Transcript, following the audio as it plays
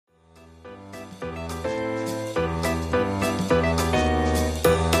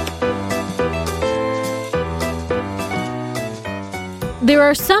There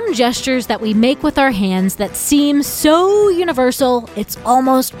are some gestures that we make with our hands that seem so universal, it's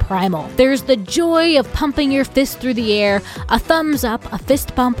almost primal. There's the joy of pumping your fist through the air, a thumbs up, a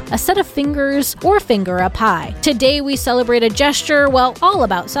fist bump, a set of fingers, or finger up high. Today we celebrate a gesture, well, all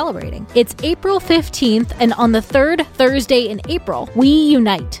about celebrating. It's April 15th, and on the third Thursday in April, we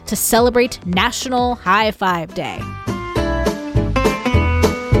unite to celebrate National High Five Day.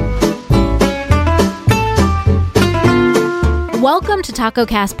 Welcome to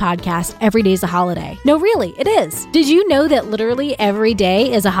TacoCast Podcast, Every Day's a Holiday. No, really, it is. Did you know that literally every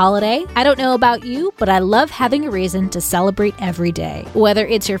day is a holiday? I don't know about you, but I love having a reason to celebrate every day. Whether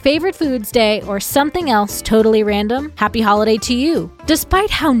it's your favorite foods day or something else totally random, happy holiday to you.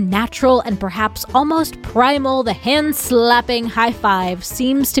 Despite how natural and perhaps almost primal the hand-slapping high five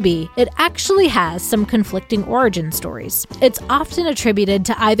seems to be, it actually has some conflicting origin stories. It's often attributed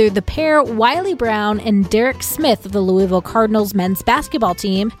to either the pair Wiley Brown and Derek Smith of the Louisville Cardinals men's basketball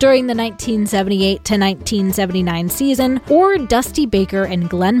team during the 1978 to 1979 season, or Dusty Baker and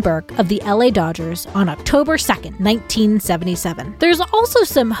Glenn Burke of the LA Dodgers on October 2nd, 1977. There's also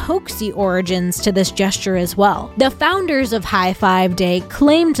some hoaxy origins to this gesture as well. The founders of High Five Day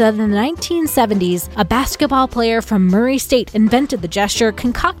claimed that in the 1970s, a basketball player from Murray State invented the gesture,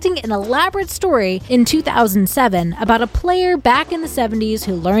 concocting an elaborate story in 2007 about a player back in the 70s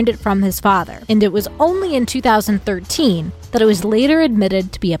who learned it from his father. And it was only in 2013 that it was later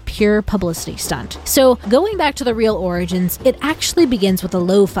admitted to be a pure publicity stunt. So, going back to the real origins, it actually begins with a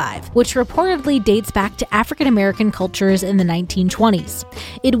low five, which reportedly dates back to African American cultures in the 1920s.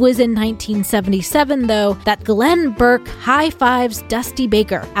 It was in 1977, though, that Glenn Burke high-fives Dusty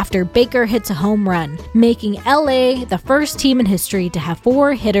Baker after Baker hits a home run, making LA the first team in history to have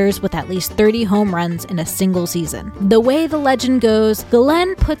 4 hitters with at least 30 home runs in a single season. The way the legend goes,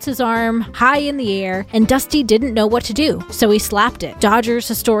 Glenn puts his arm high in the air, and Dusty didn't know what to do, so he slapped it. Dodgers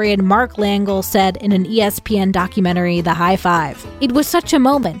historian Mark Langle said in an ESPN documentary, The High Five, "It was such a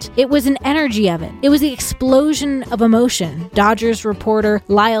moment. It was an energy of it. It was the explosion of emotion," Dodgers reporter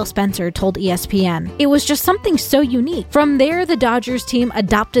Lyle Spencer told ESPN. "It was just something so unique." From there, the Dodgers team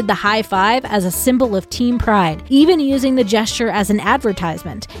adopted the high five as a symbol of team pride, even using the gesture as an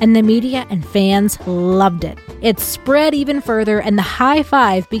advertisement, and the media and fans loved it. It spread even further, and the high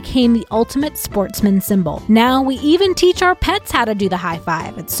five became the ultimate sportsman symbol. Now we even teach our pets how to do the high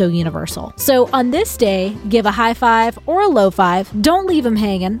five. It's so universal. So on this day, give a high five or a low five. Don't leave them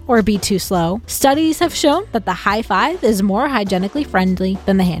hanging or be too slow. Studies have shown that the high five is more hygienically friendly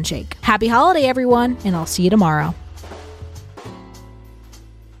than the handshake. Happy holiday, everyone, and I'll see you tomorrow.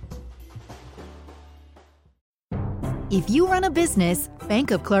 If you run a business,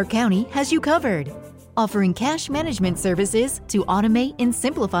 Bank of Clark County has you covered, offering cash management services to automate and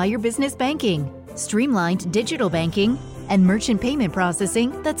simplify your business banking, streamlined digital banking, and merchant payment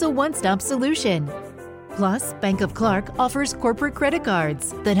processing that's a one-stop solution. Plus, Bank of Clark offers corporate credit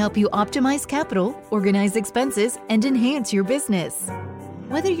cards that help you optimize capital, organize expenses, and enhance your business.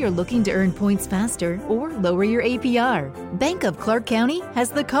 Whether you're looking to earn points faster or lower your APR, Bank of Clark County has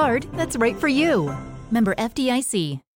the card that's right for you. Member FDIC.